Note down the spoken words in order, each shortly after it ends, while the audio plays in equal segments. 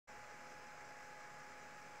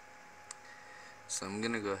So I'm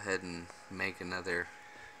gonna go ahead and make another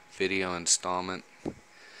video installment.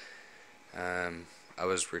 I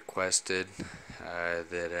was requested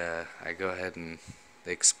that I go ahead and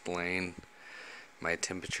explain my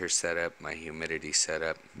temperature setup, my humidity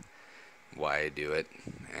setup, why I do it,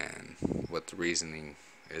 and what the reasoning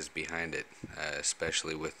is behind it,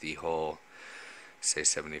 especially with the whole say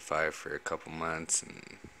 75 for a couple months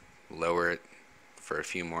and lower it for a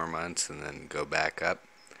few more months and then go back up.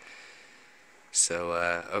 So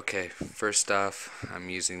okay, first off, I'm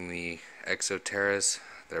using the Exoterras.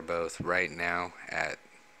 They're both right now at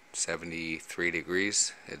 73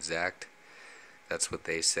 degrees exact. That's what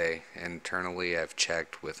they say. Internally, I've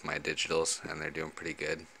checked with my digitals and they're doing pretty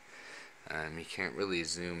good. You can't really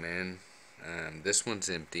zoom in. This one's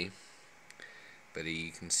empty, but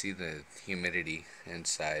you can see the humidity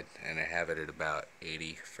inside, and I have it at about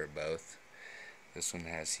 80 for both. This one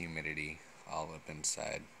has humidity all up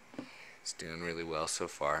inside. It's doing really well so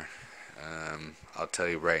far. I'll tell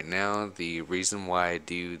you right now, the reason why I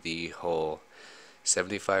do the whole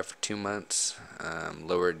 75 for 2 months,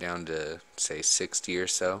 lower it down to say 60 or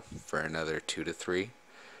so for another 2 to 3,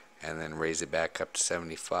 and then raise it back up to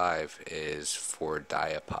 75 is for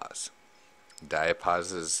diapause.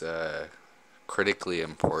 Diapause is critically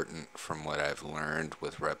important from what I've learned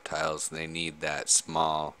with reptiles. They need that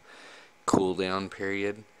small cool down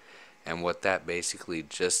period. And what that basically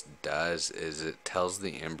just does is it tells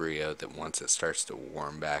the embryo that once it starts to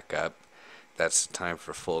warm back up, that's the time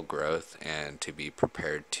for full growth and to be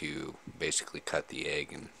prepared to basically cut the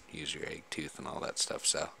egg and use your egg tooth and all that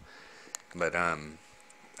stuff. But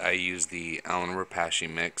I use the Allen Rapashi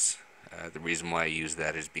mix. The reason why I use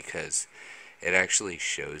that is because it actually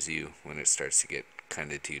shows you when it starts to get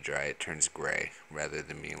kind of too dry. It turns gray rather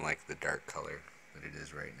than being like the dark color that it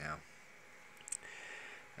is right now.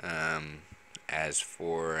 As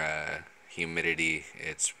for humidity,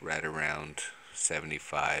 it's right around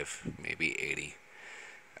 75, maybe 80.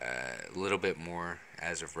 A little bit more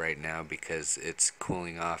as of right now because it's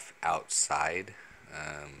cooling off outside.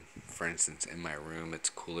 For instance, in my room it's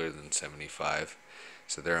cooler than 75,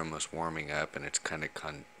 so they're almost warming up and it's kind of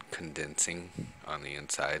condensing on the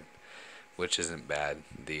inside, which isn't bad.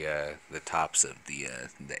 The tops of the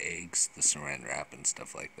eggs, the saran wrap and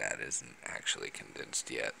stuff like that isn't actually condensed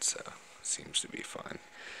yet, so it seems to be fine.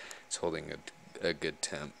 It's holding a good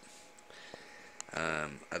temp.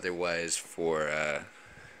 Otherwise, for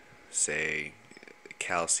say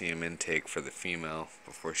calcium intake for the female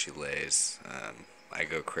before she lays, I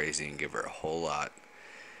go crazy and give her a whole lot.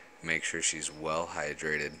 Make sure she's well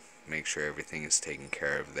hydrated. Make sure everything is taken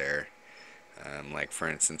care of there. Like for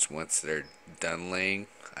instance, once they're done laying,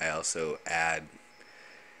 I also add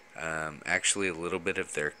actually a little bit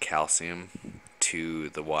of their calcium to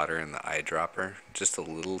the water in the eyedropper, just a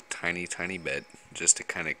little tiny bit, just to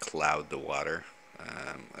kind of cloud the water,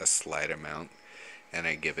 a slight amount, and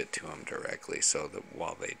I give it to them directly so that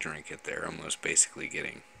while they drink it, they're almost basically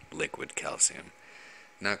getting liquid calcium.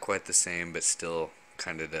 Not quite the same, but still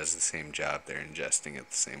kind of does the same job. They're ingesting it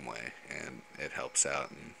the same way, and it helps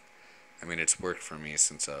out. And I mean, it's worked for me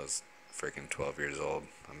since I was freaking 12 years old.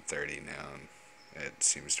 I'm 30 now, and it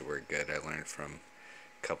seems to work good. I learned from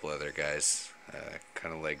a couple other guys,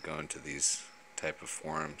 kind of like going to these type of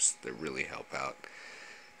forums that really help out.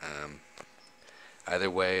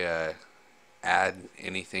 Either way, add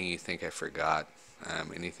anything you think I forgot,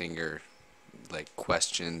 anything you're like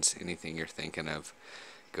questions, anything you're thinking of,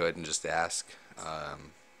 go ahead and just ask.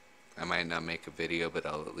 I might not make a video, but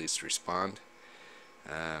I'll at least respond.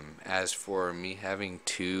 As for me having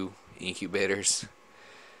 2 incubators,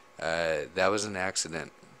 that was an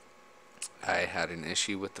accident. I had an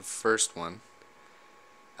issue with the first one.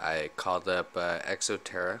 I called up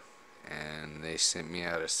Exoterra and they sent me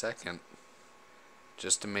out a second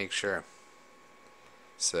just to make sure.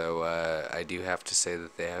 So I do have to say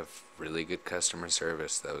that they have really good customer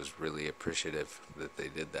service. That was really appreciative that they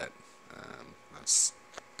did that. That's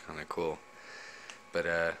kind of cool.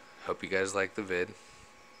 But hope you guys like the vid,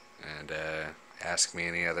 and ask me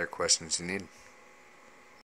any other questions you need.